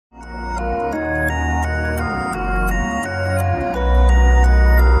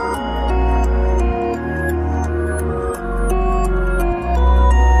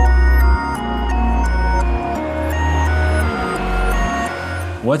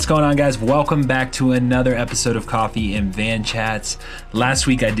What's going on, guys? Welcome back to another episode of Coffee and Van Chats. Last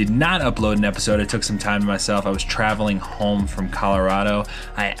week I did not upload an episode. I took some time to myself. I was traveling home from Colorado.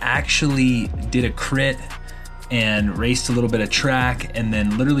 I actually did a crit and raced a little bit of track and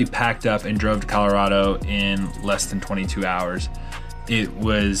then literally packed up and drove to Colorado in less than 22 hours. It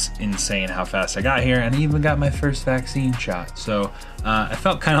was insane how fast I got here, and I even got my first vaccine shot. So I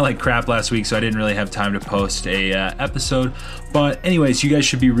felt kind of like crap last week, so I didn't really have time to post a episode. But anyways, you guys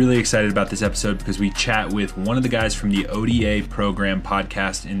should be really excited about this episode because we chat with one of the guys from the ODA program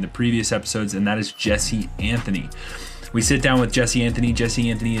podcast in the previous episodes, and that is Jesse Anthony. We sit down with Jesse Anthony. Jesse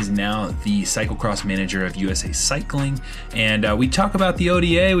Anthony is now the cyclocross manager of USA Cycling. And we talk about the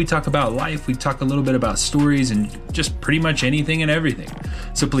ODA, we talk about life, we talk a little bit about stories and just pretty much anything and everything.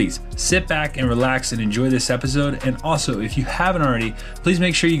 So please sit back and relax and enjoy this episode. And also, if you haven't already, please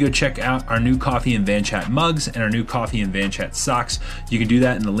make sure you go check out our new Coffee and Van Chat mugs and our new Coffee and Van Chat socks. You can do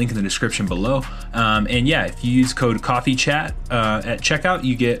that in the link in the description below. And yeah, if you use code COFFEECHAT at checkout,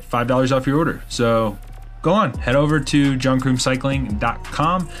 you get $5 off your order. So go on, head over to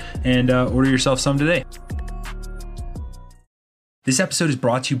johncroomcycling.com and order yourself some today. This episode is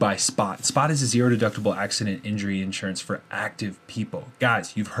brought to you by Spot. Spot is a zero deductible accident injury insurance for active people.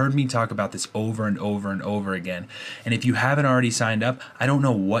 Guys, you've heard me talk about this over and over and over again. And if you haven't already signed up, I don't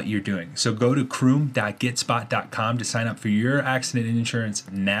know what you're doing. So go to croom.getspot.com to sign up for your accident insurance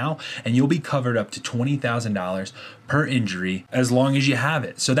now, and you'll be covered up to $20,000 per injury as long as you have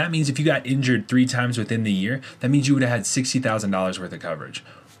it. So that means if you got injured 3 times within the year, that means you would have had $60,000 worth of coverage.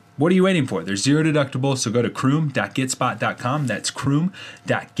 What are you waiting for? There's zero deductible, so go to croom.getspot.com. That's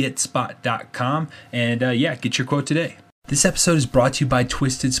croom.getspot.com. And yeah, get your quote today. This episode is brought to you by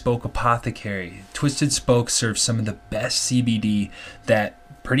Twisted Spoke Apothecary. Twisted Spoke serves some of the best CBD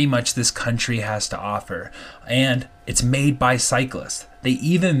that pretty much this country has to offer. And it's made by cyclists. They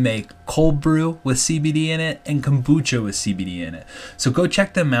even make cold brew with CBD in it and kombucha with CBD in it. So go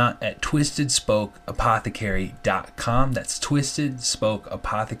check them out at twistedspokeapothecary.com. That's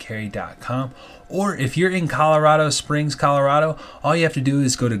twistedspokeapothecary.com. Or if you're in Colorado Springs, Colorado, all you have to do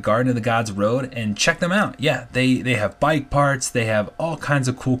is go to Garden of the Gods Road and check them out. Yeah, they have bike parts, they have all kinds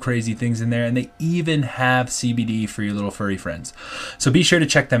of cool, crazy things in there, and they even have CBD for your little furry friends. So be sure to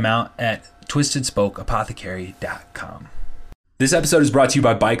check them out at twistedspokeapothecary.com. This episode is brought to you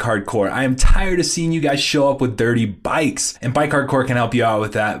by Bike Hardcore. I am tired of seeing you guys show up with dirty bikes, and Bike Hardcore can help you out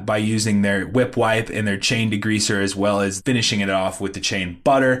with that by using their whip wipe and their chain degreaser, as well as finishing it off with the chain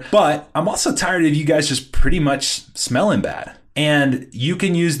butter. But I'm also tired of you guys just pretty much smelling bad. And you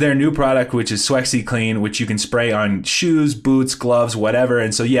can use their new product, which is Swexy Clean, which you can spray on shoes, boots, gloves, whatever.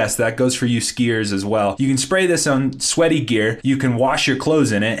 And so yes, that goes for you skiers as well. You can spray this on sweaty gear. You can wash your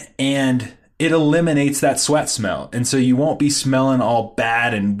clothes in it, and it eliminates that sweat smell. And so you won't be smelling all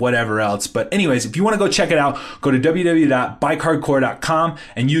bad and whatever else. But anyways, if you want to go check it out, go to www.bikehardcore.com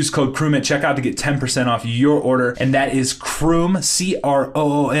and use code CROOM at checkout to get 10% off your order. And that is CROOM,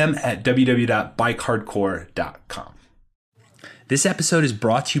 CROOM, at www.bikehardcore.com. This episode is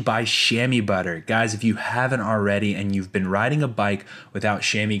brought to you by Chamois Butter. Guys, if you haven't already and you've been riding a bike without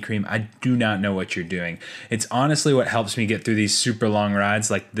chamois cream, I do not know what you're doing. It's honestly what helps me get through these super long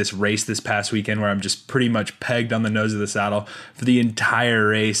rides, like this race this past weekend where I'm just pretty much pegged on the nose of the saddle for the entire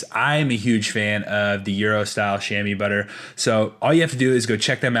race. I am a huge fan of the Euro style chamois butter. So all you have to do is go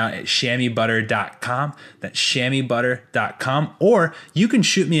check them out at chamoisbutter.com. That's chamoisbutter.com. Or you can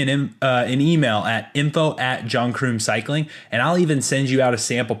shoot me an email at info@johncroomcycling, and I'll even send you out a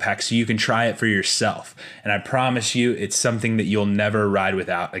sample pack so you can try it for yourself. And I promise you, it's something that you'll never ride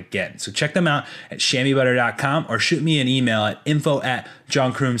without again. So check them out at chamoisbutter.com or shoot me an email at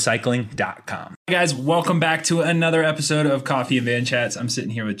info@johncroomcycling.com. Hey guys, welcome back to another episode of Coffee and Van Chats. I'm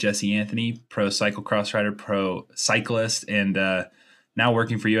sitting here with Jesse Anthony, pro cyclocross rider, pro cyclist, and now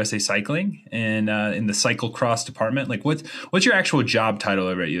working for USA Cycling and in the cyclocross department. Like, what's your actual job title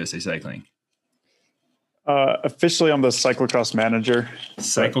over at USA Cycling? Officially, I'm the cyclocross manager.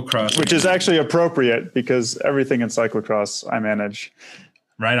 Cyclocross, which is actually appropriate because everything in cyclocross I manage.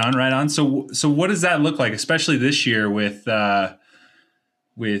 Right on, right on. So what does that look like, especially this year with COVID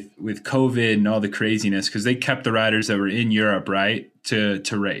and all the craziness? Because they kept the riders that were in Europe, right, to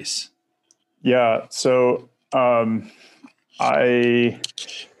race. Yeah. So I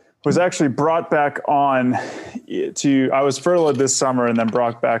was actually brought back on I was furloughed this summer and then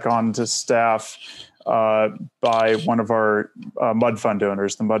brought back on to staff by one of our Mud Fund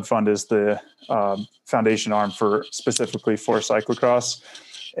donors. The Mud Fund is the foundation arm specifically for cyclocross.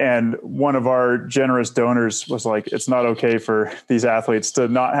 And one of our generous donors was like, it's not okay for these athletes to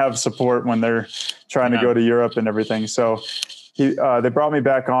not have support when they're trying to go to Europe and everything. So they brought me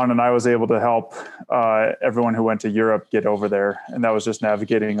back on, and I was able to help everyone who went to Europe get over there. And that was just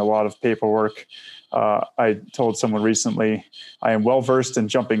navigating a lot of paperwork. I told someone recently, I am well versed in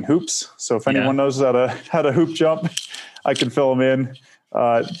jumping hoops. So if anyone knows how to hoop jump, I can fill them in.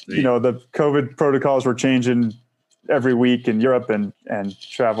 The COVID protocols were changing every week in Europe, and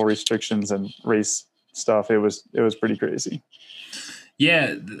travel restrictions and race stuff. It was pretty crazy.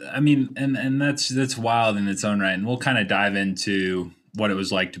 Yeah, I mean, and that's wild in its own right. And we'll kind of dive into what it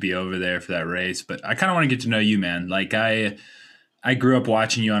was like to be over there for that race. But I kind of want to get to know you, man. Like I grew up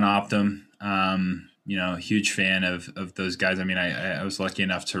watching you on Optum. Huge fan of those guys. I mean, I was lucky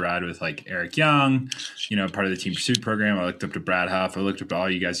enough to ride with like Eric Young, part of the Team Pursuit program. I looked up to Brad Huff. I looked up to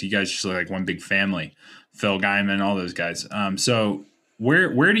all you guys. You guys just look like one big family. Phil Guyman, all those guys. So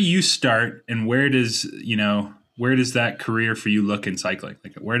where do you start, and where does that career for you look in cycling?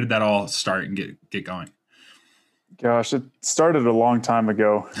 Like, where did that all start and get going? Gosh, it started a long time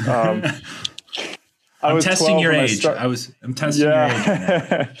ago. I'm testing your age. I'm testing your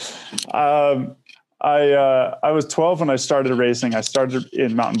age. I was 12 when I started racing. I started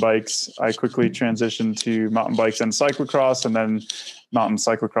in mountain bikes. I quickly transitioned to mountain bikes and cyclocross, and then mountain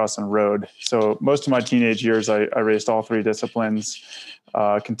cyclocross and road. So most of my teenage years, I raced all three disciplines.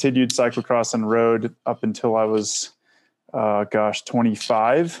 Continued cyclocross and road up until I was,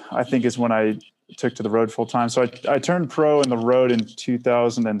 25, I think is when I took to the road full time. So I turned pro in the road in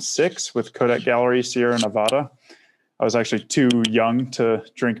 2006 with Kodak Gallery, Sierra Nevada. I was actually too young to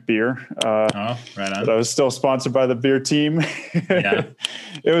drink beer. Right on. But I was still sponsored by the beer team. Yeah.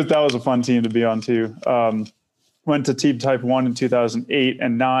 That was a fun team to be on too. Went to Team Type 1 in 2008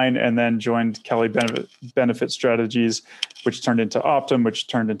 and 9, and then joined Kelly Benefit Strategies, which turned into Optum, which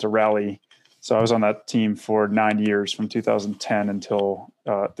turned into Rally. So I was on that team for 9 years, from 2010 until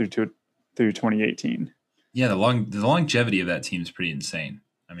through 2018. Yeah, the longevity of that team is pretty insane.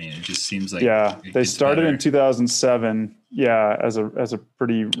 I mean, it just seems like they started in 2007. Yeah, as a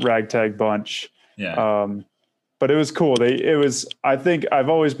pretty ragtag bunch. Yeah. But it was cool. I think I've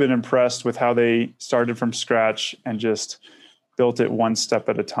always been impressed with how they started from scratch and just built it one step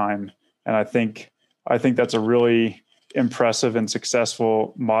at a time. And I think that's a really impressive and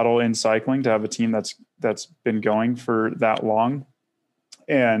successful model in cycling, to have a team that's been going for that long.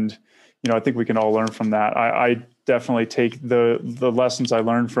 And, I think we can all learn from that. I definitely take the lessons I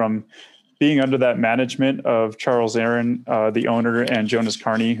learned from being under that management of Charles Aaron, the owner, and Jonas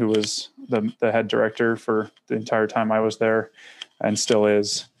Carney, who was the head director for the entire time I was there and still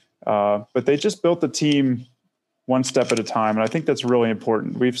is. But they just built the team one step at a time. And I think that's really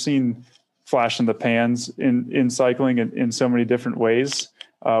important. We've seen flash in the pans in cycling in so many different ways,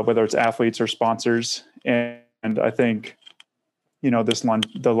 whether it's athletes or sponsors. And I think,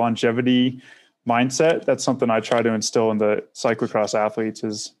 the longevity mindset, that's something I try to instill in the cyclocross athletes.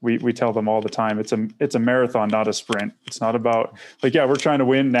 Is we tell them all the time, it's a marathon, not a sprint. It's not about we're trying to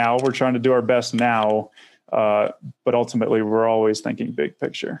win now, we're trying to do our best now, but ultimately we're always thinking big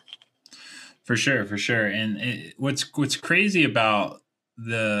picture. For sure. And what's crazy about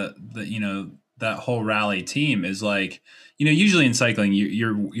the that whole Rally team is usually in cycling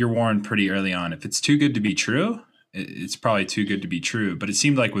you're warned pretty early on. If it's too good to be true, it's probably too good to be true. But it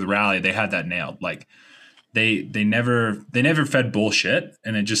seemed like with Rally, they had that nailed. Like they never fed bullshit,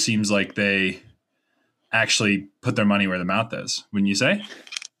 and it just seems like they actually put their money where the mouth is. Wouldn't you say?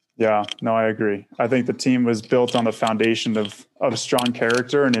 Yeah, no, I agree. I think the team was built on the foundation of strong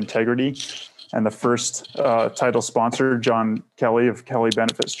character and integrity. And the first title sponsor, John Kelly of Kelly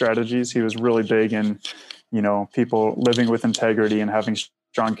Benefit Strategies, he was really big in, people living with integrity and having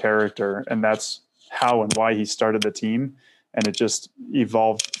strong character. And that's how and why he started the team. And it just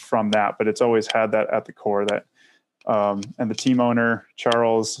evolved from that. But it's always had that at the core. That and the team owner,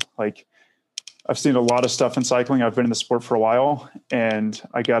 Charles, I've seen a lot of stuff in cycling. I've been in the sport for a while, and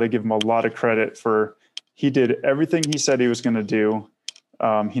I got to give him a lot of credit for he did everything he said he was going to do.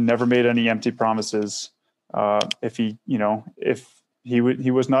 He never made any empty promises. He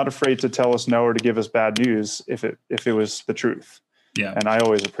was not afraid to tell us no or to give us bad news if it was the truth. Yeah. And I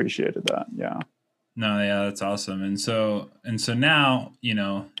always appreciated that. Yeah. No, yeah, that's awesome. And so now,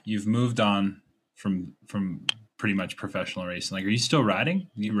 you've moved on from pretty much professional racing. Like, are you still riding?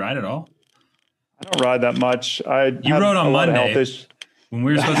 Do you ride at all? I don't ride that much. You rode on Monday when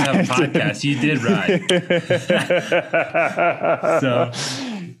we were supposed to have a podcast. You did ride. So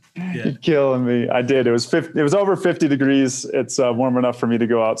yeah. You're killing me. I did. It was over 50 degrees. It's warm enough for me to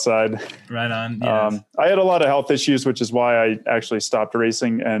go outside. Right on. Yes. I had a lot of health issues, which is why I actually stopped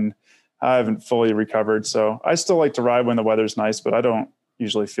racing, and I haven't fully recovered. So I still like to ride when the weather's nice, but I don't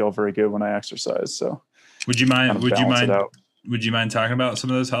usually feel very good when I exercise. So would you mind would you mind talking about some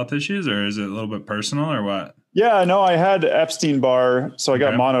of those health issues, or is it a little bit personal, or what? Yeah, no, I had Epstein-Barr, so I got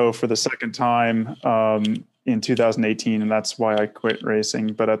Okay. mono for the second time in 2018, and that's why I quit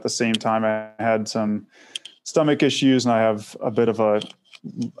racing. But at the same time, I had some stomach issues, and I have a bit of a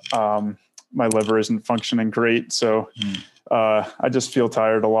my liver isn't functioning great, so I just feel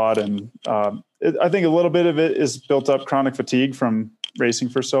tired a lot, and I think a little bit of it is built up chronic fatigue from racing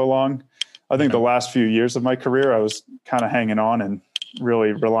for so long. I think the last few years of my career, I was kind of hanging on and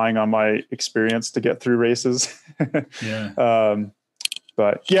really relying on my experience to get through races. Yeah.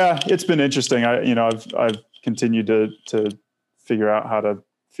 But yeah, it's been interesting. I've continued to figure out how to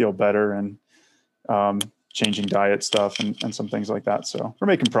feel better and changing diet stuff and some things like that. So we're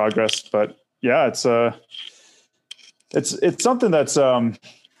making progress, but yeah, it's something that's,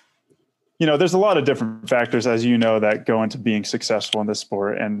 there's a lot of different factors, as you know, that go into being successful in this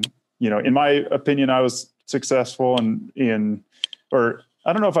sport. And, in my opinion, I was successful or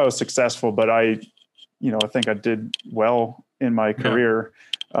I don't know if I was successful, but I think I did well in my career.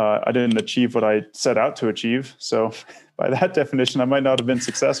 I didn't achieve what I set out to achieve. So by that definition, I might not have been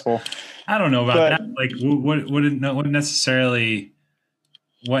successful. I don't know about that. Like what necessarily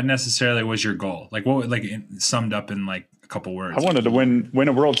was your goal? Like what, like summed up in like a couple words? I wanted to win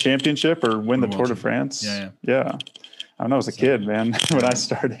a world championship or win the Tour de France. Yeah. I know I was a kid, man, when I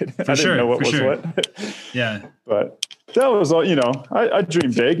started. I didn't know what was what. Yeah. But that was all, I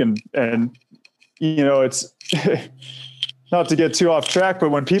dream big and it's not to get too off track,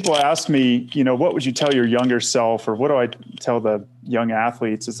 but when people ask me, what would you tell your younger self, or what do I tell the young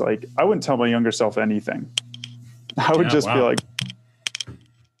athletes? It's like, I wouldn't tell my younger self anything. I would just be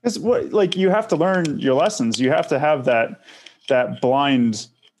like, you have to learn your lessons. You have to have that blind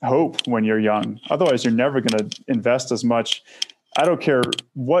hope when you're young. Otherwise you're never going to invest as much. I don't care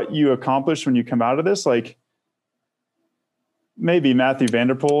what you accomplish when you come out of this. Like maybe Matthew van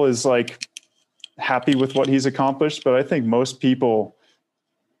der Poel is like happy with what he's accomplished, but I think most people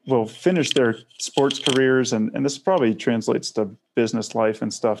will finish their sports careers, and this probably translates to business life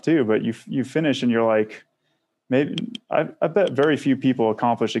and stuff too, but you finish and you're like, maybe I bet very few people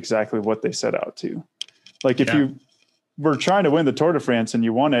accomplish exactly what they set out to. Like if you were trying to win the Tour de France and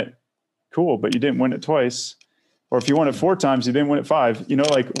you won it, cool, but you didn't win it twice. Or if you won it 4 times, you didn't win it 5,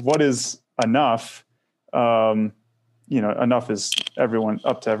 what is enough? Enough is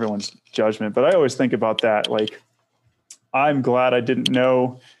up to everyone's judgment. But I always think about that. Like, I'm glad I didn't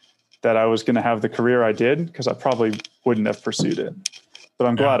know that I was going to have the career I did, because I probably wouldn't have pursued it, but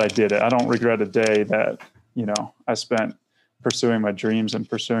I'm glad I did it. I don't regret a day that, I spent pursuing my dreams and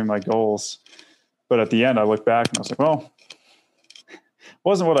pursuing my goals. But at the end, I look back and I was like, well, it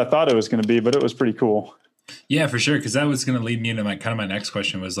wasn't what I thought it was going to be, but it was pretty cool. Yeah, for sure. Cause that was going to lead me into my next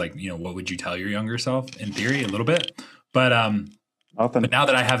question was like, what would you tell your younger self, in theory, a little bit, but now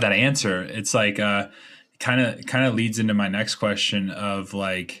that I have that answer, it's like, kind of leads into my next question of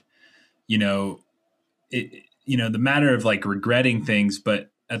like, the matter of like regretting things,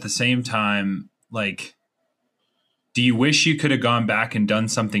 but at the same time, like, do you wish you could have gone back and done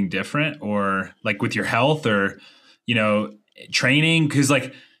something different, or like with your health or, training? Cause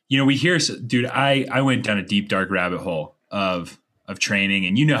like, we hear, dude, I went down a deep, dark rabbit hole of training,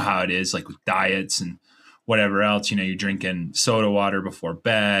 and how it is, like with diets and whatever else, you're drinking soda water before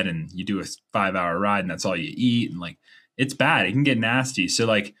bed and you do a 5-hour ride and that's all you eat. And like, it's bad. It can get nasty. So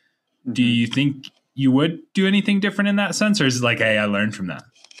like, do you think you would do anything different in that sense? Or is it like, hey, I learned from that?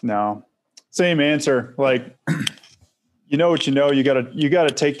 No, same answer. Like, what you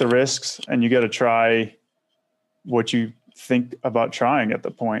gotta take the risks, and you gotta try what you think about trying at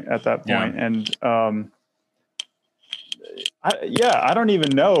that point. Yeah. And, I don't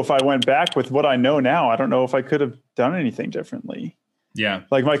even know if I went back with what I know now. I don't know if I could have done anything differently. Yeah.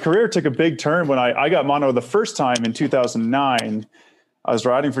 Like my career took a big turn when I got mono the first time in 2009. I was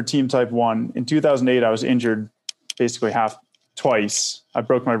riding for Team Type 1. In 2008, I was injured basically twice. I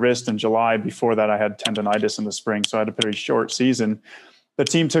broke my wrist in July. Before that, I had tendonitis in the spring, so I had a pretty short season. The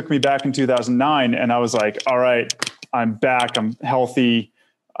team took me back in 2009, and I was like, all right, I'm back. I'm healthy.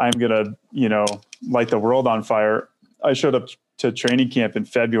 I'm going to, light the world on fire. I showed up to training camp in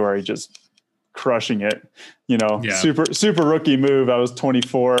February, just crushing it, super rookie move. I was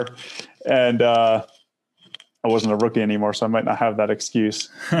 24 and, I wasn't a rookie anymore, so I might not have that excuse,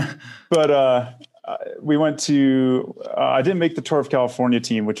 but, we went to, I didn't make the Tour of California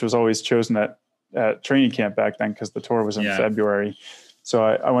team, which was always chosen at training camp back then, cause the tour was in February. So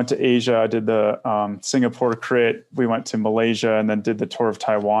I went to Asia. I did the, Singapore crit. We went to Malaysia and then did the Tour of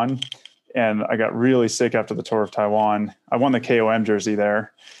Taiwan. And I got really sick after the Tour of Taiwan. I won the KOM jersey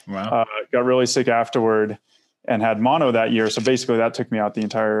there. Wow. Got really sick afterward. and had mono that year. So basically that took me out the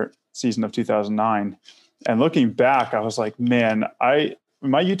entire season of 2009. And looking back, I was like, man, my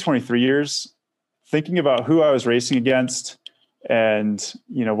U23 years, thinking about who I was racing against and,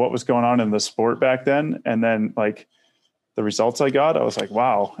 you know, what was going on in the sport back then. And then like the results I got, I was like,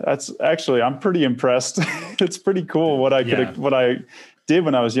 wow, that's actually, I'm pretty impressed. It's pretty cool what I did when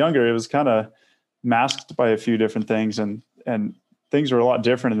I was younger. It was kind of masked by a few different things, and things were a lot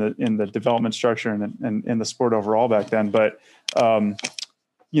different in the development structure and in the sport overall back then. But,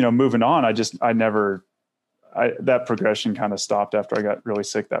 you know, moving on, that progression kind of stopped after I got really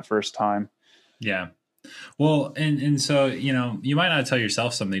sick that first time. Yeah. Well, and so, you know, you might not tell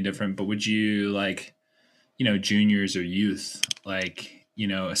yourself something different, but would you, like, you know, juniors or youth, like, you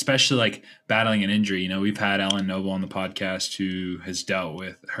know, especially like battling an injury, you know, we've had Ellen Noble on the podcast who has dealt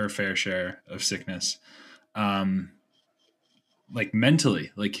with her fair share of sickness. Like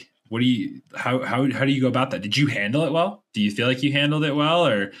mentally, like, how do you go about that? Did you handle it well? Do you feel like you handled it well?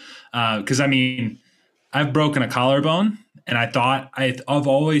 Or, cause I mean, I've broken a collarbone and I've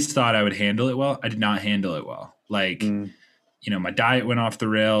always thought I would handle it well. I did not handle it well. Like, you know, my diet went off the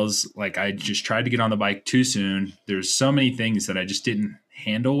rails. Like, I just tried to get on the bike too soon. There's so many things that I just didn't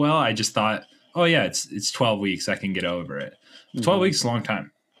handle well. I just thought, oh yeah, it's 12 weeks. I can get over it. 12 weeks is a long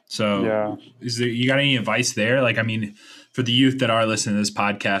time. So yeah. You got any advice there? Like, I mean, for the youth that are listening to this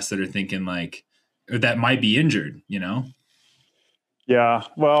podcast that are thinking like, or that might be injured, you know? Yeah.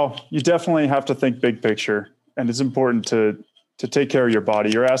 Well, you definitely have to think big picture, and it's important to take care of your body.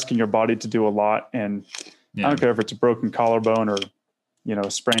 You're asking your body to do a lot, and I don't care if it's a broken collarbone or, you know,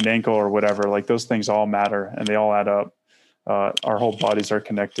 a sprained ankle or whatever, like those things all matter and they all add up. Our whole bodies are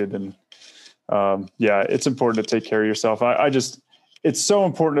connected, and it's important to take care of yourself. It's so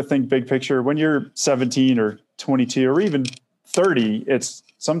important to think big picture. When you're 17 or 22 or even 30, it's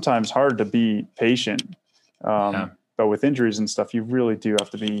sometimes hard to be patient. But with injuries and stuff, you really do have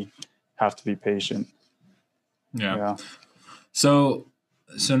to be patient. Yeah. So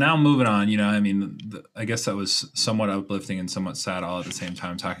now moving on, you know, I mean, I guess that was somewhat uplifting and somewhat sad all at the same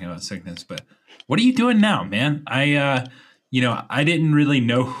time, talking about sickness, but what are you doing now, man? I didn't really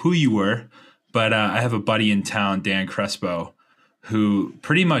know who you were, but I have a buddy in town, Dan Crespo, who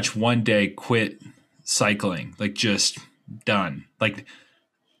pretty much one day quit cycling, like just done. Like,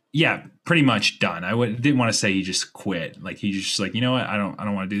 yeah, pretty much done. Didn't want to say he just quit. Like, he just like, you know what? I don't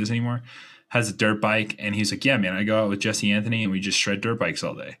want to do this anymore. Has a dirt bike, and he's like, yeah, man, I go out with Jesse Anthony and we just shred dirt bikes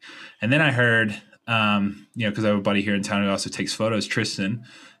all day. And then I heard, you know, because I have a buddy here in town who also takes photos, Tristan,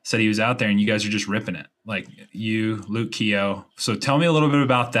 said he was out there and you guys are just ripping it. Like you, Luke Keough. So tell me a little bit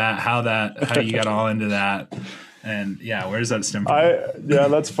about that, how you got all into that. And yeah, where does that stem from? Yeah,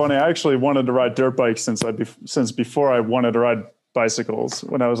 that's funny. I actually wanted to ride dirt bikes since before I wanted to ride bicycles.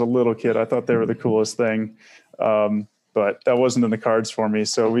 When I was a little kid, I thought they were the coolest thing. But that wasn't in the cards for me.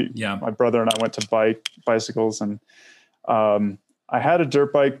 So my brother and I went to bicycles, and I had a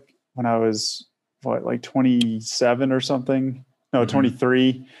dirt bike when I was like 27 or something. No,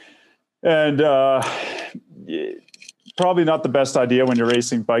 23. And probably not the best idea when you're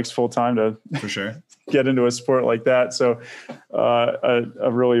racing bikes full time to for sure get into a sport like that. So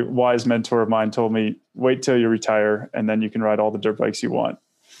a really wise mentor of mine told me, wait till you retire and then you can ride all the dirt bikes you want.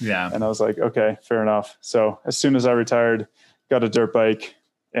 Yeah. And I was like, okay, fair enough. So as soon as I retired, got a dirt bike,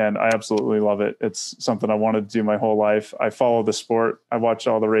 and I absolutely love it. It's something I wanted to do my whole life. I follow the sport. I watch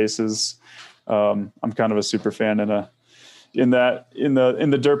all the races. I'm kind of a super fan in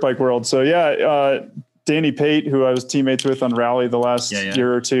the dirt bike world. So Danny Pate, who I was teammates with on Rally the last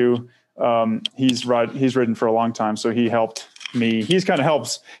year or two, he's ridden for a long time. So he helped me. He's like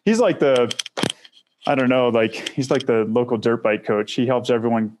he's like the local dirt bike coach. He helps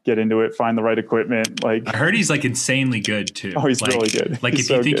everyone get into it, find the right equipment. Like, I heard he's like insanely good too. Oh, he's really good. Like, if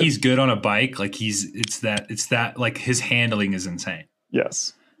you think he's good on a bike, like it's that like his handling is insane.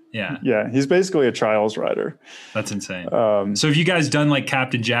 Yes. Yeah. Yeah. He's basically a trials rider. That's insane. So have you guys done like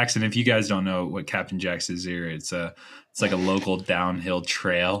Captain Jackson? If you guys don't know what Captain Jackson is here, it's like a local downhill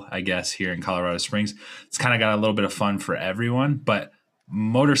trail, I guess, here in Colorado Springs. It's kind of got a little bit of fun for everyone, but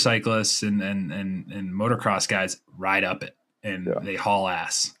motorcyclists and motocross guys ride up it and they haul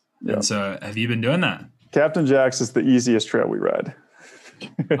ass. Yeah. And so have you been doing that? Captain Jack's is the easiest trail we ride.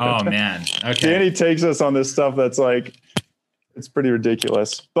 Oh man. Okay. Danny takes us on this stuff that's like, it's pretty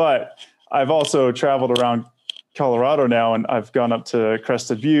ridiculous, but I've also traveled around Colorado now, and I've gone up to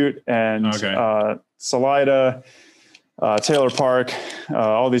Crested Butte and Salida, Taylor Park,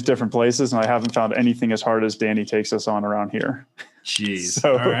 all these different places. And I haven't found anything as hard as Danny takes us on around here. Jeez.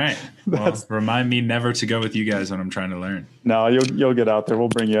 So all right. Well, remind me never to go with you guys when I'm trying to learn. No, you'll get out there. We'll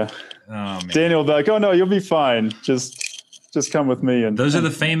bring you Oh man. Daniel will be like, "Oh no, you'll be fine. Just come with me." And those are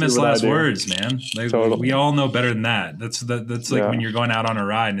the famous last words, man. Like, Totally. we all know better than that. That's like when you're going out on a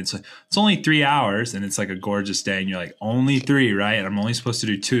ride and it's only 3 hours and it's like a gorgeous day and you're like, only 3, right? And I'm only supposed to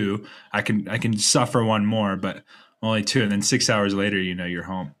do 2. I can suffer one more, but only 2. And then 6 hours later, you're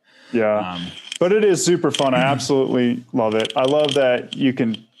home. Yeah. But it is super fun. I absolutely love it. I love that you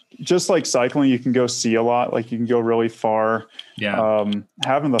can, just like cycling, you can go see a lot. Like you can go really far. Yeah.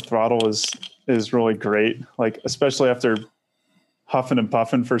 Having the throttle is really great. Like, especially after huffing and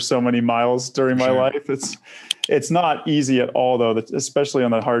puffing for so many miles during my life. It's not easy at all though, especially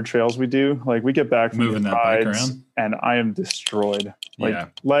on the hard trails we do. Like we get back from moving that bike around and I am destroyed. Like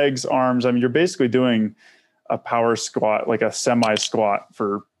legs, arms. I mean, you're basically doing a power squat, like a semi squat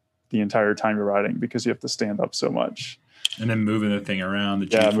for the entire time you're riding because you have to stand up so much. And then moving the thing around,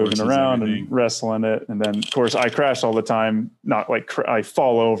 moving around and wrestling it. And then of course I crash all the time, not like I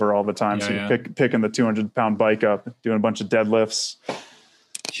fall over all the time. So you're picking the 200-pound bike up, doing a bunch of deadlifts.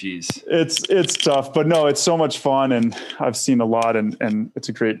 Jeez. It's tough, but no, it's so much fun. And I've seen a lot and it's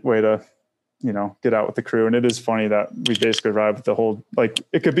a great way to, get out with the crew. And it is funny that we basically ride with the whole, like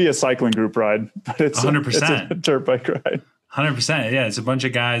it could be a cycling group ride, but it's 100%. It's a dirt bike ride. 100%. Yeah. It's a bunch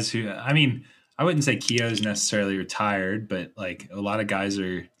of guys who, I mean, I wouldn't say Keough is necessarily retired, but like a lot of guys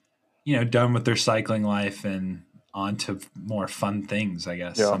are, done with their cycling life and on to more fun things, I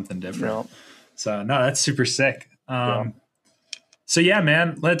guess, something different. Yeah. So no, that's super sick. So yeah,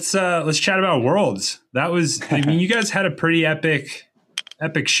 man, let's chat about Worlds. That was, I mean, you guys had a pretty epic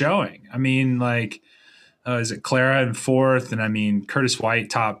showing. I mean, like, is it Clara in 4th? And I mean, Curtis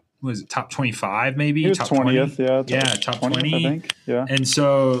White top 25 maybe? He was top 20th, 20? Yeah, top 20. I think. Yeah. And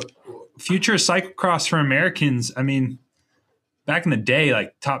so future cyclocross for Americans, I mean, back in the day,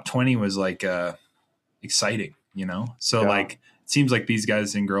 like top 20 was like exciting, So like, it seems like these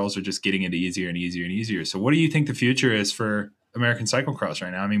guys and girls are just getting it easier and easier and easier. So what do you think the future is for American cyclocross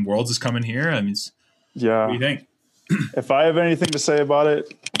right now? I mean, Worlds is coming here. I mean, what do you think? If I have anything to say about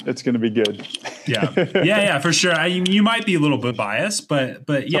it, it's going to be good. Yeah, for sure. You might be a little bit biased,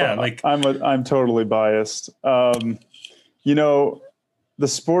 but yeah, like I'm totally biased. The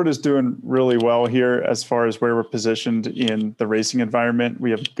sport is doing really well here as far as where we're positioned in the racing environment.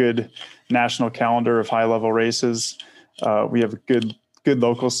 We have a good national calendar of high level races. We have good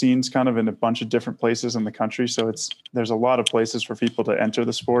local scenes kind of in a bunch of different places in the country. So there's a lot of places for people to enter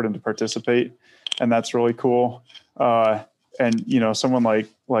the sport and to participate. And that's really cool. And someone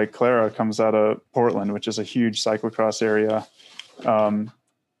like Clara comes out of Portland, which is a huge cyclocross area.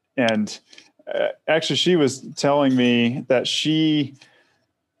 And actually she was telling me that she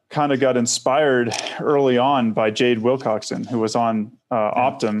kind of got inspired early on by Jade Wilcoxon, who was on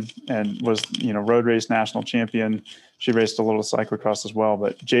Optum and was, road race national champion. She raced a little cyclocross as well,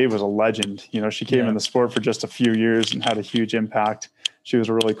 but Jade was a legend. She came in the sport for just a few years and had a huge impact. She was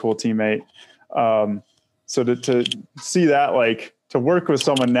a really cool teammate. So to see that, like to work with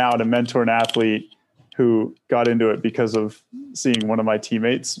someone now to mentor an athlete who got into it because of seeing one of my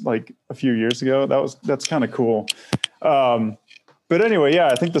teammates like a few years ago, that's kind of cool. But anyway,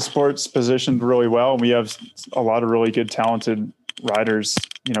 I think the sport's positioned really well. And we have a lot of really good, talented riders,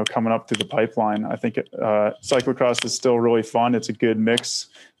 coming up through the pipeline. I think cyclocross is still really fun. It's a good mix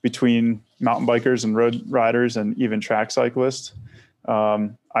between mountain bikers and road riders and even track cyclists.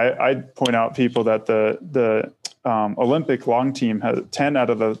 I'd point out people that the Olympic long team has 10 out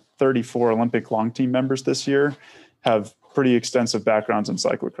of the 34 Olympic long team members this year have pretty extensive backgrounds in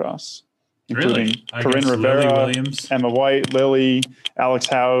cyclocross. Including Corinne Rivera, Emma White, Lily, Alex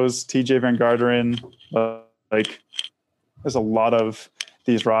Howes, TJ Van Garderen. Like, there's a lot of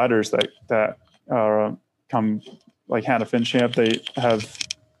these riders that come, like Hannah Finchamp. They have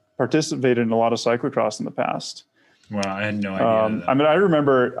participated in a lot of cyclocross in the past. Wow, I had no idea. I mean, I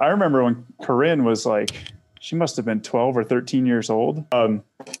remember when Corinne was like, she must have been 12 or 13 years old.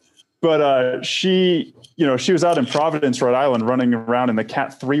 But she was out in Providence, Rhode Island, running around in the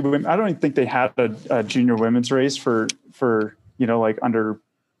Cat 3 women. I don't even think they had a junior women's race for like under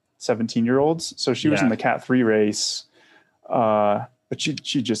 17-year-olds. So she was in the Cat 3 race, but she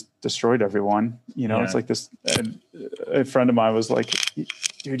just destroyed everyone. It's like this. A friend of mine was like,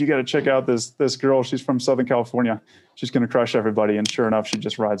 "Dude, you got to check out this girl. She's from Southern California. She's going to crush everybody." And sure enough, she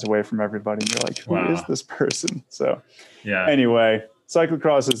just rides away from everybody. And you're like, "Who is this person?" So anyway.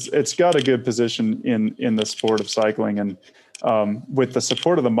 Cyclocross it's got a good position in the sport of cycling, and with the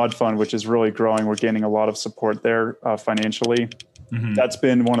support of the Mud Fund, which is really growing, we're gaining a lot of support there financially. Mm-hmm. That's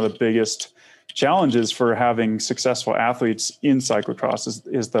been one of the biggest challenges for having successful athletes in cyclocross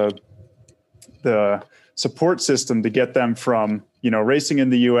is the support system to get them from, racing in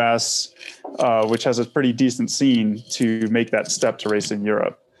the US, which has a pretty decent scene, to make that step to race in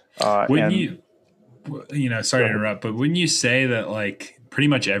Europe. Sorry to interrupt, but wouldn't you say that like pretty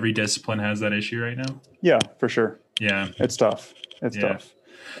much every discipline has that issue right now? Yeah, for sure. Yeah. It's tough. It's tough.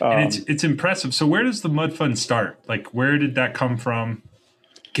 And it's impressive. So where does the Mud Fund start? Like, where did that come from?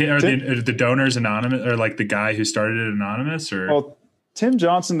 Are the donors anonymous, or like the guy who started it anonymous? Or well, Tim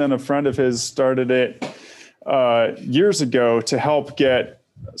Johnson and a friend of his started it years ago to help get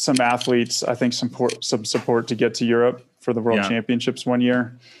some athletes, I think, some support to get to Europe for the World Championships one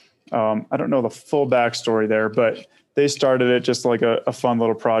year. I don't know the full backstory there, but they started it just like a fun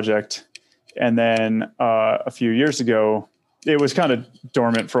little project. And then a few years ago, it was kind of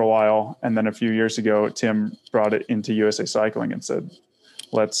dormant for a while. And then a few years ago, Tim brought it into USA Cycling and said,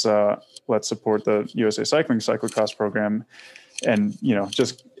 let's support the USA Cycling cyclocross program. And,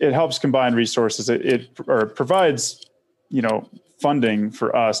 just, it helps combine resources. It provides, funding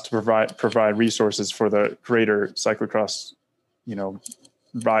for us to provide resources for the greater cyclocross, the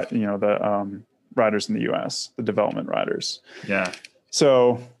riders in the US, the development riders. Yeah.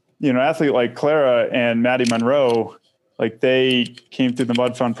 So, athlete like Clara and Maddie Monroe, like they came through the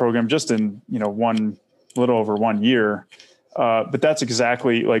Mud Fund program just in, little over 1 year. But that's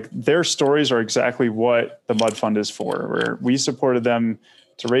exactly, like, their stories are exactly what the Mud Fund is for, where we supported them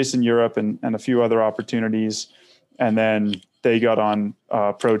to race in Europe and a few other opportunities. And then they got on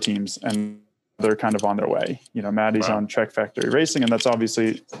pro teams and they're kind of on their way. Maddie's on Trek Factory Racing, and that's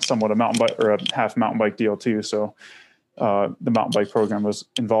obviously somewhat a mountain bike or a half mountain bike deal too. So the mountain bike program was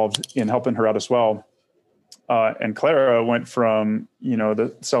involved in helping her out as well. And Clara went from,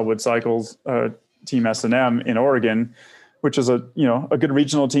 the Selwood Cycles team S&M in Oregon, which is a good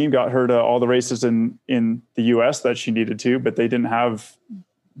regional team, got her to all the races in the US that she needed to, but they didn't have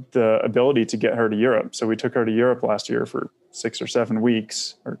the ability to get her to Europe. So we took her to Europe last year for 6 or 7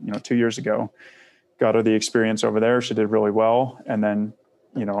 weeks, or 2 years ago, got her the experience over there. She did really well. And then,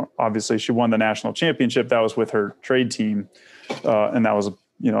 obviously she won the national championship. That was with her trade team. And that was,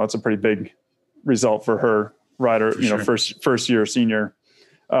 it's a pretty big result for her rider, first year senior.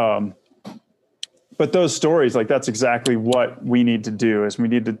 But those stories, like, that's exactly what we need to do, is we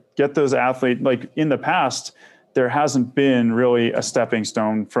need to get those athletes. Like, in the past, there hasn't been really a stepping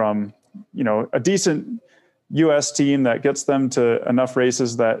stone from, a decent US team that gets them to enough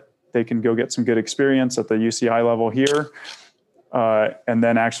races that they can go get some good experience at the UCI level here, and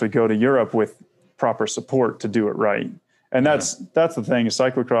then actually go to Europe with proper support to do it right. And that's the thing, is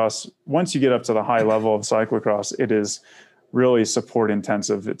cyclocross, once you get up to the high level of cyclocross, it is really support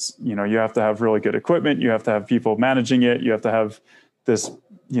intensive. It's, you have to have really good equipment. You have to have people managing it. You have to have this,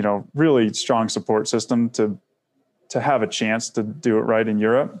 really strong support system to have a chance to do it right in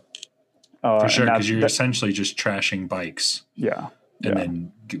Europe. For sure, because you're essentially just trashing bikes. Yeah. And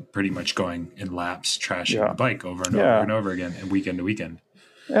then pretty much going in laps, trashing the bike over and over and over again, and weekend to weekend.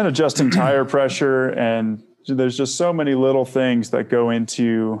 And adjusting tire pressure. And there's just so many little things that go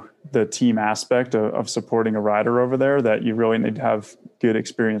into the team aspect of supporting a rider over there, that you really need to have good,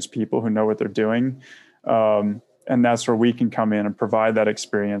 experienced people who know what they're doing. And that's where we can come in and provide that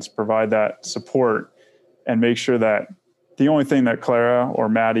experience, provide that support, and make sure that the only thing that Clara or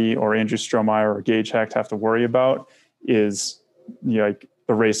Maddie or Andrew Strohmeyer or Gage Hecht have to worry about is like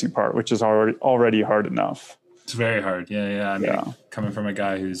the racing part, which is already hard enough. It's very hard. Yeah. I mean, coming from a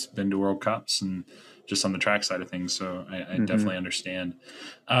guy who's been to World Cups and just on the track side of things. So I definitely understand.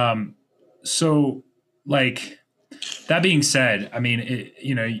 So like, that being said, I mean,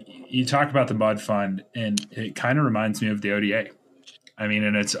 you talk about the Mud Fund, and it kind of reminds me of the ODA. I mean,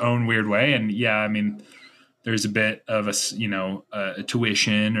 in its own weird way. And I mean, there's a bit of a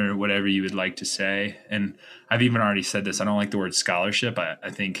tuition or whatever you would like to say. And I've even already said this. I don't like the word scholarship. I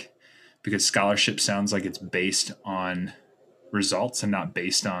think because scholarship sounds like it's based on results and not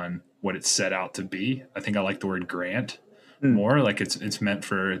based on what it's set out to be. I think I like the word grant more, like it's meant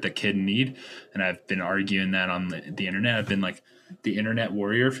for the kid in need. And I've been arguing that on the internet. I've been like the internet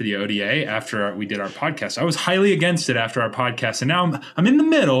warrior for the ODA after we did our podcast. I was highly against it after our podcast, and now I'm in the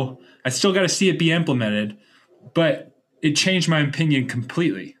middle. I still got to see it be implemented, but it changed my opinion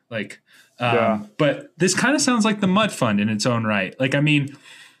completely. Like, but this kind of sounds like the Mud Fund in its own right. Like, I mean,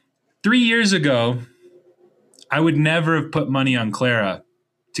 3 years ago, I would never have put money on Clara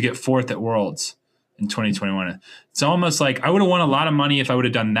to get 4th at Worlds in 2021. It's almost like I would have won a lot of money if I would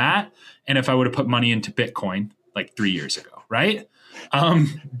have done that, and if I would have put money into Bitcoin like 3 years ago, right?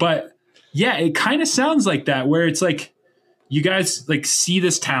 But yeah, it kind of sounds like that, where it's like you guys like see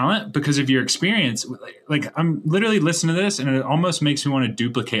this talent because of your experience. Like I'm literally listening to this, and it almost makes me want to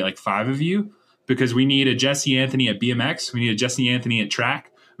duplicate like 5 of you because we need a Jesse Anthony at BMX. We need a Jesse Anthony at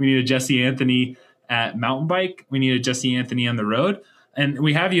track. We need a Jesse Anthony at mountain bike. We need a Jesse Anthony on the road. And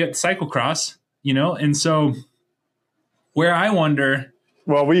we have you at cyclocross, And so where I wonder.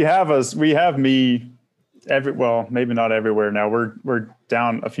 Well, we have me maybe not everywhere now. We're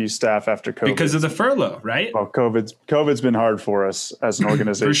down a few staff after COVID because of the furlough, right? Well, COVID's been hard for us as an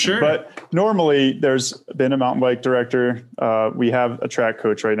organization. For sure. But normally there's been a mountain bike director. We have a track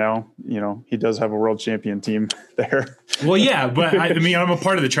coach right now. He does have a world champion team there. Well, yeah, but I'm a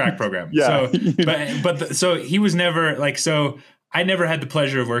part of the track program. Yeah. So he was never so I never had the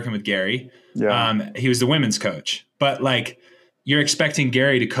pleasure of working with Gary. Yeah. He was the women's coach, but you're expecting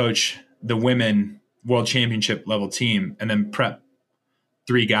Gary to coach the women world championship level team and then prep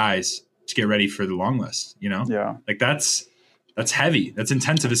 3 guys to get ready for the long list, Yeah. That's heavy. That's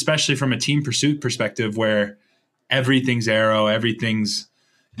intensive, especially from a team pursuit perspective where everything's aero, everything's,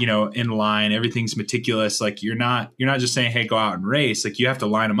 in line, everything's meticulous. You're not just saying, hey, go out and race. You have to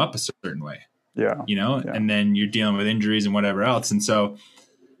line them up a certain way. Yeah. And then you're dealing with injuries and whatever else. And so,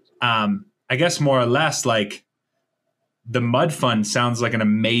 I guess more or less the Mud Fund sounds like an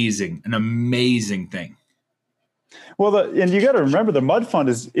amazing thing. Well, and you got to remember the Mud Fund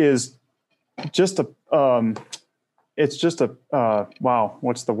is just it's just a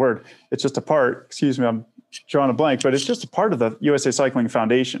what's the word? It's just a part. Excuse me, I'm drawing a blank, but it's just a part of the USA Cycling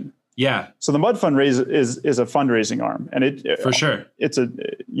Foundation. Yeah. So the Mud Fund is a fundraising arm, and for sure it's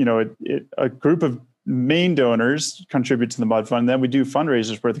a group of main donors contribute to the Mud Fund. Then we do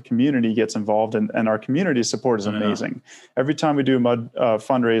fundraisers where the community gets involved, and our community support is amazing. Every time we do a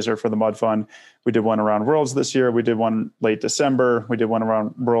fundraiser for the Mud Fund, we did one around Worlds this year. We did one late December. We did one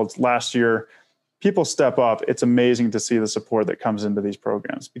around Worlds last year. People step up. It's amazing to see the support that comes into these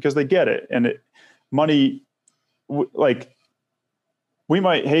programs because they get it. And money, we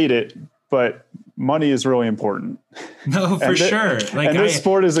might hate it, but money is really important. No, for sure. And this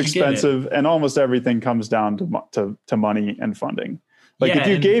sport is expensive, and almost everything comes down to money and funding. If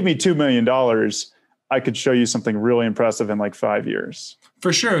you gave me $2 million, I could show you something really impressive in 5 years.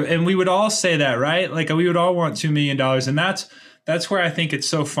 For sure. And we would all say that, right? We would all want $2 million. And that's where I think it's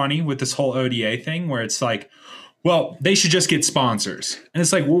so funny with this whole ODA thing, where it's well, they should just get sponsors. And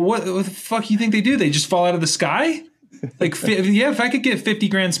it's well, what the fuck you think they do? They just fall out of the sky? If I could get 50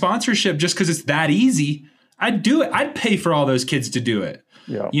 grand sponsorship just because it's that easy, I'd do it. I'd pay for all those kids to do it.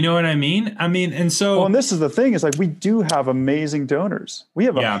 Yeah. You know what I mean? And so. Well, and this is the thing is we do have amazing donors. We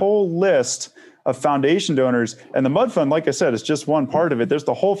have a whole list of foundation donors, and the Mud Fund, like I said, is just one part of it. There's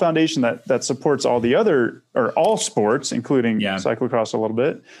the whole foundation that supports all the other, or all sports, including cyclocross a little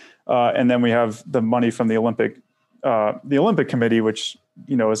bit. And then we have the money from the Olympic Committee, which,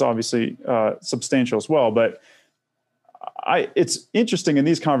 is obviously substantial as well. But it's interesting in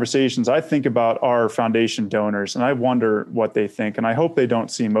these conversations. I think about our foundation donors and I wonder what they think. And I hope they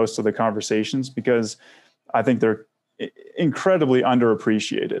don't see most of the conversations because I think they're incredibly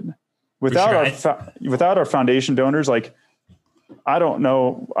underappreciated. Without our foundation donors, I don't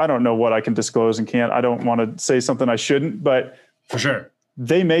know what I can disclose and can't. I don't want to say something I shouldn't, but for sure,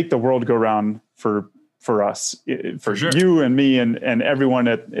 they make the world go round for us, for sure. You and me and everyone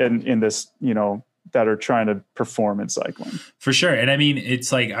in this, that are trying to perform in cycling. For sure. And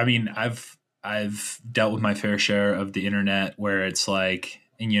it's I've dealt with my fair share of the internet where it's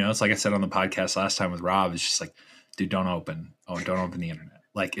it's like I said on the podcast last time with Rob, it's just dude, don't open the internet.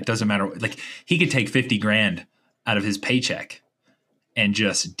 It doesn't matter. He could take 50 grand out of his paycheck and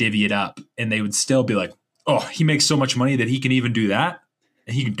just divvy it up. And they would still be oh, he makes so much money that he can even do that.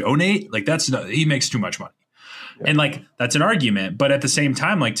 And he can donate. He makes too much money. Yeah. And that's an argument. But at the same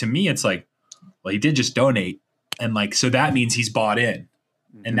time, to me, it's well, he did just donate. And so that means he's bought in.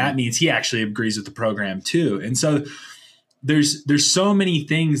 Mm-hmm. And that means he actually agrees with the program too. And so there's so many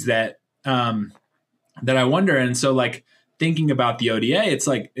things that I wonder. And so thinking about the ODA, it's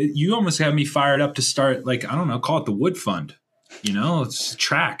you almost have me fired up to start, I don't know, call it the Wood Fund. It's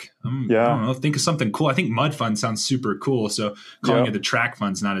track. I don't know, think of something cool. I think Mud Fund sounds super cool. So calling it the Track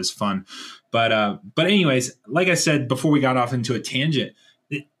Fund's not as fun. But anyways, like I said, before we got off into a tangent,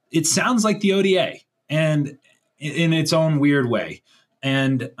 it sounds like the ODA and in its own weird way.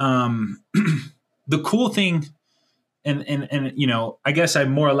 And the cool thing, and I guess I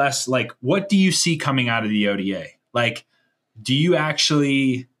more or less what do you see coming out of the ODA? Do you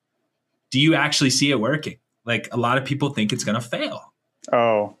actually see it working? A lot of people think it's going to fail.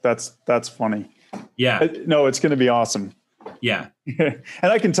 Oh, that's funny. Yeah. No, it's going to be awesome. Yeah. And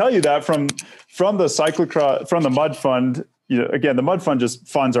I can tell you that from the cyclocross, from the Mud Fund, again, the Mud Fund just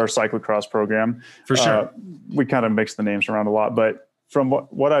funds our cyclocross program. For sure. We kind of mix the names around a lot, but from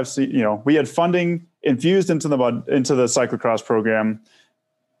what I've seen, we had funding infused into the cyclocross program.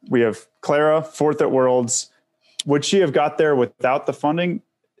 We have Clara, fourth at Worlds. Would she have got there without the funding?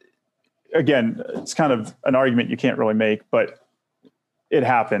 Again, it's kind of an argument you can't really make, but it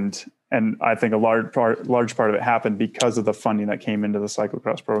happened. And I think a large part of it happened because of the funding that came into the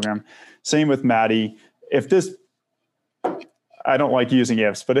cyclocross program. Same with Maddie. I don't like using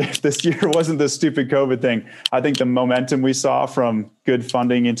ifs, but if this year wasn't this stupid COVID thing, I think the momentum we saw from good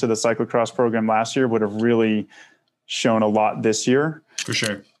funding into the cyclocross program last year would have really shown a lot this year. For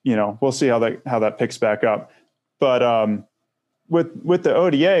sure. We'll see how that picks back up. But with the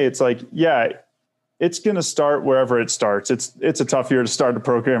ODA, it's like, yeah, it's going to start wherever it starts. It's a tough year to start a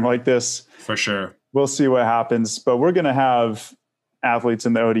program like this. For sure. We'll see what happens, but we're going to have athletes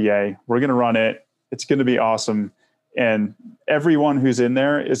in the ODA. We're going to run it. It's going to be awesome. And everyone who's in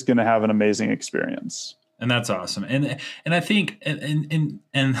there is going to have an amazing experience. And that's awesome. And I think, and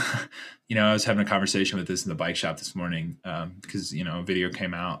I was having a conversation with this in the bike shop this morning because, a video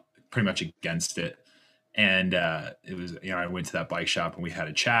came out pretty much against it. And it was, I went to that bike shop and we had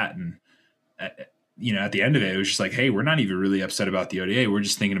a chat and, at the end of it, it was just like, hey, we're not even really upset about the ODA. We're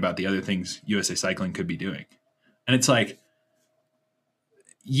just thinking about the other things USA Cycling could be doing. And it's like,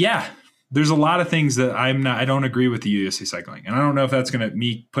 yeah, there's a lot of things that I don't agree with the USA Cycling. And I don't know if that's going to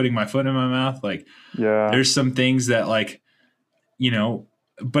me putting my foot in my mouth. Like, yeah, there's some things that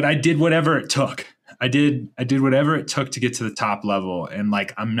but I did whatever it took. I did whatever it took to get to the top level. And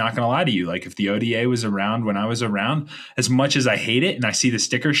I'm not going to lie to you. Like if the ODA was around when I was around, as much as I hate it and I see the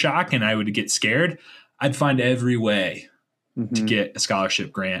sticker shock and I would get scared, I'd find every way to get a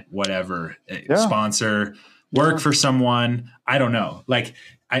scholarship grant, whatever, sponsor, work for someone. I don't know. Like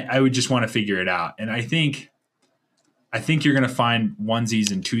I would just want to figure it out. And I think you're going to find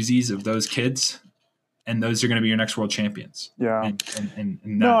onesies and twosies of those kids. And those are going to be your next world champions. Yeah. And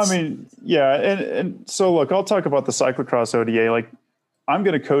no, I mean, yeah. And so look, I'll talk about the cyclocross ODA. Like I'm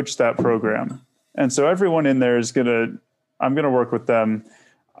going to coach that program. And so everyone in there I'm going to work with them.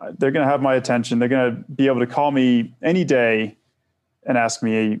 They're going to have my attention. They're going to be able to call me any day and ask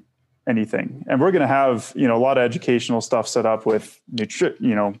me anything. And we're going to have, a lot of educational stuff set up with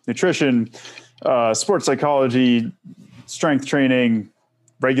nutrition, sports psychology, strength training,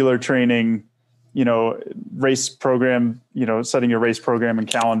 regular training, race program, setting your race program and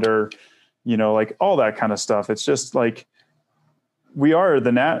calendar, like all that kind of stuff. It's just like we are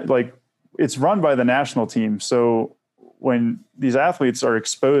it's run by the national team. So when these athletes are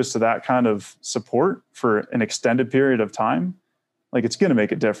exposed to that kind of support for an extended period of time, like it's going to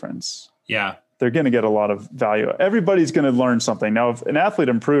make a difference. Yeah. They're going to get a lot of value. Everybody's going to learn something. Now, if an athlete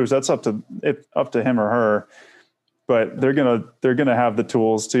improves, that's up to him or her. But they're gonna have the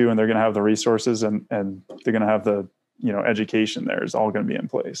tools too, and they're gonna have the resources, and they're gonna have the education. There is all gonna be in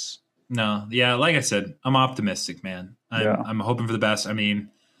place. No, yeah, like I said, I'm optimistic, man. I'm hoping for the best. I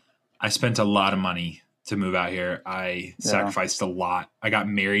mean, I spent a lot of money to move out here. I sacrificed a lot. I got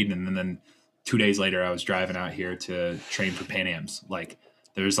married, and then 2 days later, I was driving out here to train for Pan Ams. Like,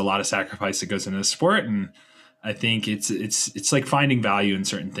 there's a lot of sacrifice that goes into the sport, and I think it's like finding value in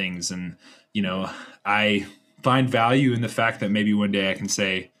certain things, and I find value in the fact that maybe one day I can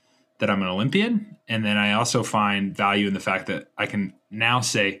say that I'm an Olympian. And then I also find value in the fact that I can now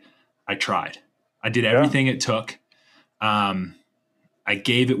say I tried. I did everything it took. I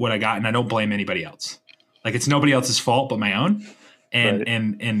gave it what I got, and I don't blame anybody else. Like it's nobody else's fault but my own. And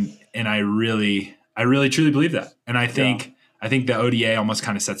and I really truly believe that. And I think the ODA almost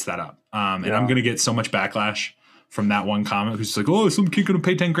kind of sets that up. And I'm going to get so much backlash from that one comment who's like, oh, some kid going to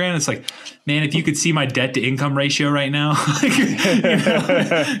pay 10 grand. It's like, man, if you could see my debt to income ratio right now,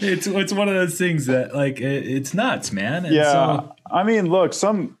 it's one of those things that like, it's nuts, man. And so, I mean, look,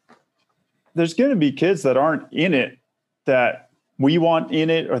 there's going to be kids that aren't in it that we want in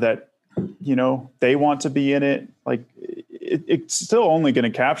it, or that, they want to be in it. Like it's still only going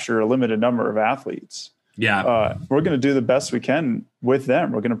to capture a limited number of athletes. Yeah. We're going to do the best we can with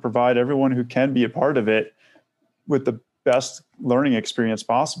them. We're going to provide everyone who can be a part of it with the best learning experience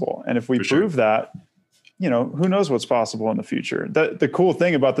possible. And if we prove that, who knows what's possible in the future. The cool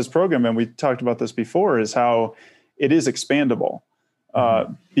thing about this program, and we talked about this before, is how it is expandable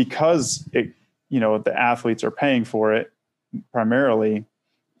because the athletes are paying for it primarily.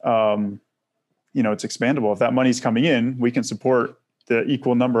 It's expandable. If that money's coming in, we can support the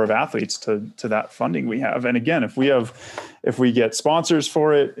equal number of athletes to that funding we have. And again, if we get sponsors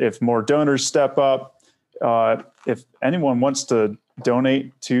for it, if more donors step up, if anyone wants to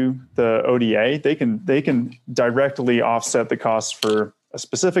donate to the ODA, they can directly offset the costs for a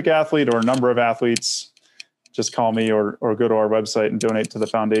specific athlete or a number of athletes just call me or go to our website and donate to the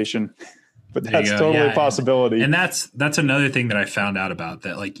foundation. But that's totally a possibility. And that's another thing that I found out about,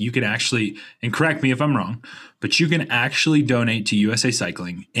 that like you can actually, and correct me if I'm wrong, but you can actually donate to USA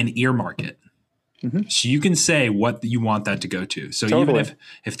Cycling and earmark it. Mm-hmm. So you can say what you want that to go to. So even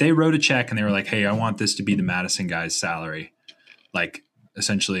if they wrote a check and they were like, hey, I want this to be the Madison guys' salary, like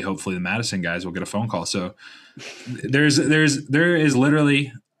essentially, hopefully the Madison guys will get a phone call. So there is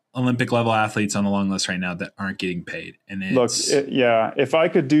literally Olympic level athletes on the long list right now that aren't getting paid. And if I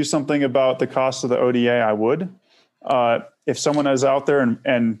could do something about the cost of the ODA, I would. If someone is out there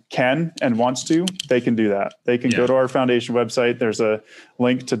and can and wants to, they can do that. They can go to our foundation website. There's a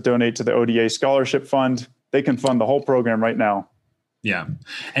link to donate to the ODA scholarship fund. They can fund the whole program right now. Yeah.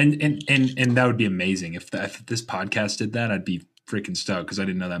 And that would be amazing. If this podcast did that, I'd be freaking stoked, because I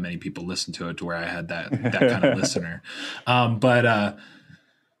didn't know that many people listened to it to where I had that kind of listener.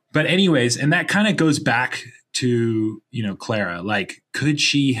 But anyways, and that kind of goes back to, Clara, like, could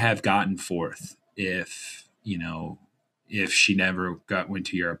she have gotten fourth if she never went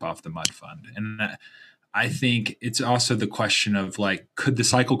to Europe off the Mud Fund? And I think it's also the question of, like, could the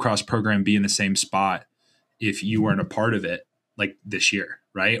cyclocross program be in the same spot if you weren't a part of it, like this year,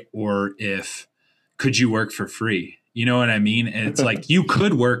 right? Or could you work for free? You know what I mean? And it's like, you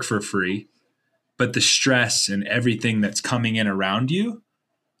could work for free, but the stress and everything that's coming in around you,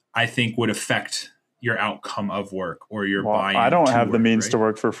 I think, would affect your outcome of work or your buy-in. I don't have the means to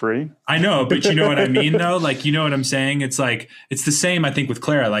work for free. I know, but you know what I mean, though? Like, you know what I'm saying? It's like, it's the same, I think, with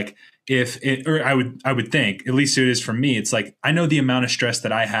Clara. Like, I would think, at least it is for me, it's like, I know the amount of stress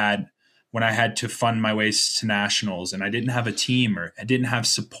that I had when I had to fund my way to nationals and I didn't have a team or I didn't have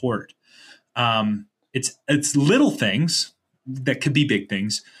support. It's little things that could be big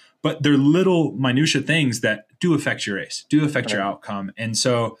things, but they're little minutia things that do affect your race, do affect your outcome. And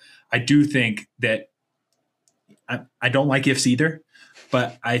so I do think that I don't like ifs either,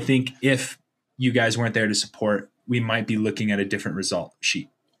 but I think if you guys weren't there to support, we might be looking at a different result sheet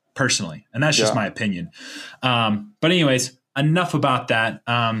personally. And that's just my opinion. But anyways, enough about that.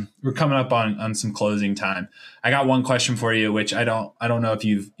 We're coming up on some closing time. I got one question for you, which I don't know if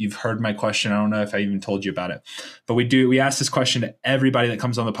you've heard my question. I don't know if I even told you about it, but we ask this question to everybody that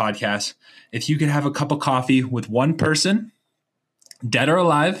comes on the podcast. If you could have a cup of coffee with one person, dead or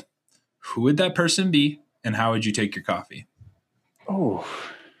alive, who would that person be? And how would you take your coffee? Oh,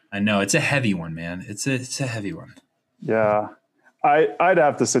 I know it's a heavy one, man. It's a heavy one. Yeah. I'd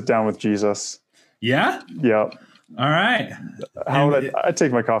have to sit down with Jesus. Yeah. Yeah. All right. I'd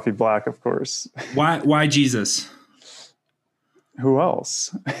take my coffee black, of course. Why Jesus? Who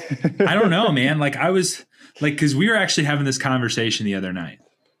else? I don't know, man. Like, I was like, cause we were actually having this conversation the other night.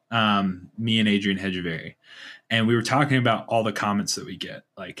 Me and Adrian Hedgeberry, and we were talking about all the comments that we get,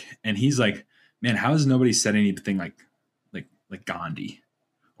 like, and he's like, man, how has nobody said anything like Gandhi,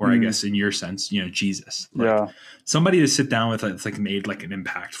 or I guess in your sense, Jesus, like, somebody to sit down with, it's like made like an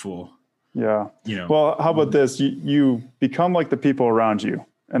impactful, Well, how about this? You become like the people around you,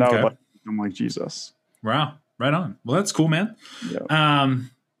 and I would like to become like Jesus. Wow. Right on. Well, that's cool, man. Yeah.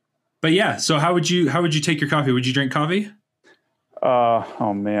 But yeah, so how would you take your coffee? Would you drink coffee?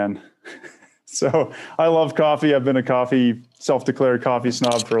 Oh man. So I love coffee. I've been a self-declared coffee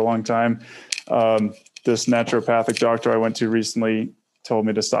snob for a long time. This naturopathic doctor I went to recently told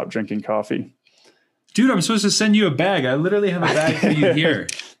me to stop drinking coffee. Dude, I'm supposed to send you a bag. I literally have a bag for you here.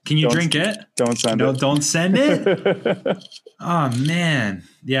 Can you drink it? Don't send it. No, don't send it. Oh man.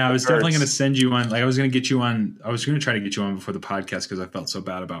 Yeah, I was definitely going to send you one. Like, I was going to try to get you on before the podcast because I felt so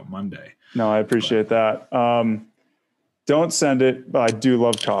bad about Monday. No, I appreciate that. Don't send it, but I do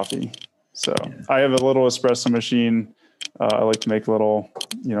love coffee. So I have a little espresso machine. I like to make little,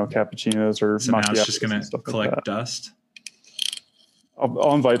 cappuccinos or so macchiatos. Now it's just going to collect like dust.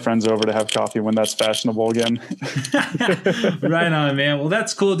 I'll invite friends over to have coffee when that's fashionable again. Right on, man. Well,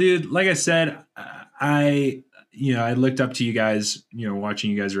 that's cool, dude. Like I said, I looked up to you guys,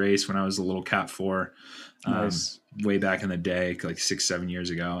 watching you guys race when I was a little Cat 4, nice. Way back in the day, like 6-7 years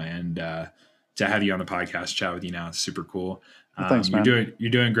ago. And to have you on the podcast, chat with you now, it's super cool. Thanks, man.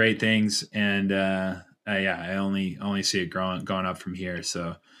 You're doing great things. And I only see it going up from here.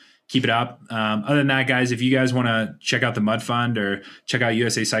 So keep it up. Other than that, guys, if you guys want to check out the Mud Fund or check out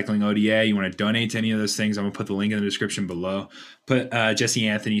USA Cycling ODA, you want to donate to any of those things, I'm going to put the link in the description below. Put Jesse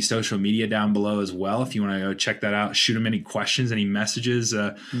Anthony's social media down below as well if you want to go check that out. Shoot him any questions, any messages.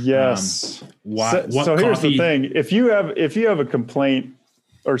 Yes. So here's the thing. If you have a complaint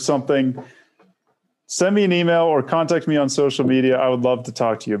or something, send me an email or contact me on social media. I would love to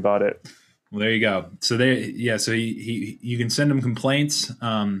talk to you about it. Well, there you go. So you can send him complaints.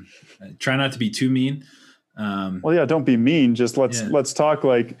 Try not to be too mean. Well, yeah, don't be mean. Just let's talk.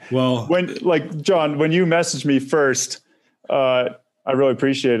 Like, well, John, when you messaged me first, I really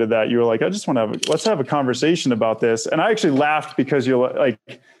appreciated that. You were like, I just want to let's have a conversation about this. And I actually laughed because you're like,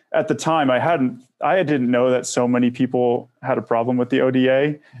 at the time I didn't know that so many people had a problem with the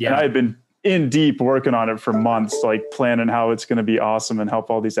ODA. Yeah. And I had been in deep working on it for months, like planning how it's going to be awesome and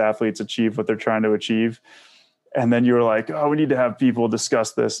help all these athletes achieve what they're trying to achieve. And then you were like, oh, we need to have people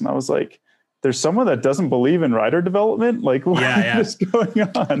discuss this. And I was like, there's someone that doesn't believe in rider development. Like, what is going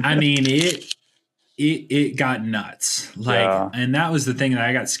on? I mean, it got nuts. Like, and that was the thing that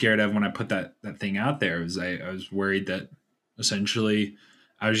I got scared of when I put that thing out there. Was I was worried that essentially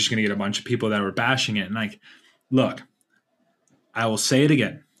I was just going to get a bunch of people that were bashing it. And like, look, I will say it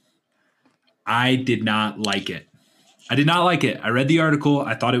again. I did not like it. I did not like it. I read the article.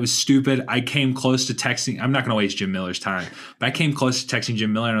 I thought it was stupid. I came close to texting. I'm not going to waste Jim Miller's time, but I came close to texting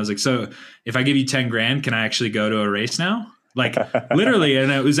Jim Miller and I was like, so if I give you 10 grand, can I actually go to a race now? Like literally.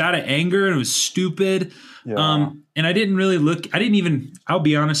 And it was out of anger and it was stupid. Yeah. And I didn't really look, I'll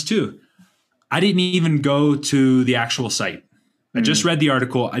be honest too. I didn't even go to the actual site. I just read the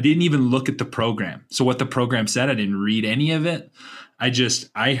article. I didn't even look at the program. So what the program said, I didn't read any of it.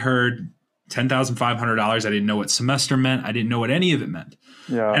 I heard $10,500. I didn't know what semester meant. I didn't know what any of it meant.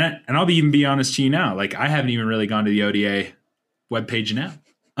 Yeah. And I'll be honest to you now. Like I haven't even really gone to the ODA webpage now.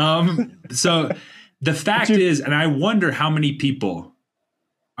 So the fact is, and I wonder how many people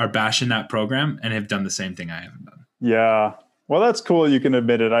are bashing that program and have done the same thing I haven't done. Yeah. Well, that's cool. You can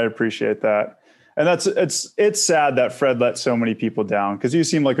admit it. I appreciate that. And it's sad that Fred let so many people down because you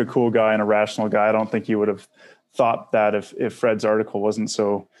seem like a cool guy and a rational guy. I don't think you would have thought that if Fred's article wasn't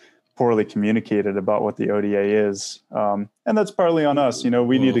so poorly communicated about what the ODA is. And that's partly on us.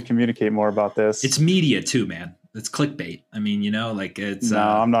 We need to communicate more about this. It's media too, man. It's clickbait. I mean, like it's. No,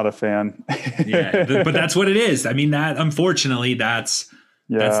 I'm not a fan. Yeah, but that's what it is. I mean, that unfortunately, that's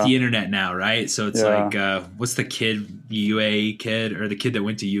the internet now, right? So it's like, what's the UAE kid, or the kid that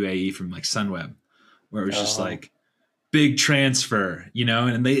went to UAE from like Sunweb, where it was just like big transfer,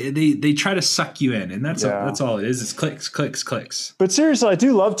 and they try to suck you in, and that's all it is. It's clicks, clicks, clicks. But seriously, I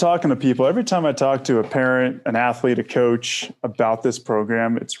do love talking to people. Every time I talk to a parent, an athlete, a coach about this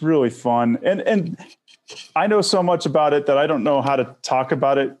program, it's really fun. And I know so much about it that I don't know how to talk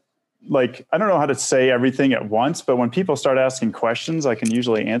about it. Like, I don't know how to say everything at once, but when people start asking questions, I can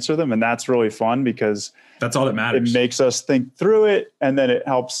usually answer them. And that's really fun because that's all that matters. It makes us think through it. And then it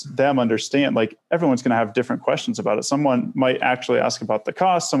helps them understand, like everyone's going to have different questions about it. Someone might actually ask about the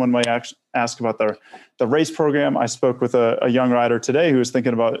cost. Someone might ask about the race program. I spoke with a young rider today who was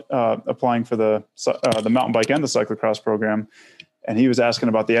thinking about applying for the mountain bike and the cyclocross program. And he was asking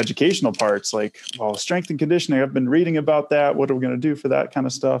about the educational parts, like, well, strength and conditioning, I've been reading about that. What are we going to do for that kind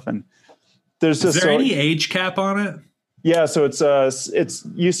of stuff? And is there any age cap on it? Yeah. So it's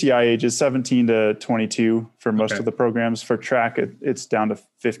UCI ages 17 to 22 for most of the programs. For track, it's down to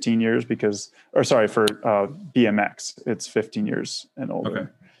 15 years for BMX, it's 15 years and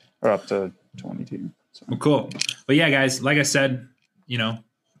older or up to 22. So. Well, cool. But yeah, guys, like I said,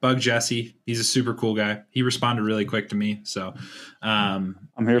 bug Jesse. He's a super cool guy. He responded really quick to me. So I'm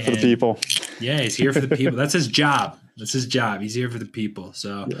here for the people. Yeah, he's here for the people. That's his job. He's here for the people.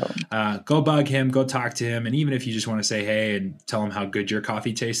 So go bug him, go talk to him. And even if you just want to say hey and tell him how good your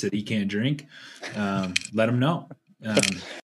coffee tastes that he can't drink, let him know.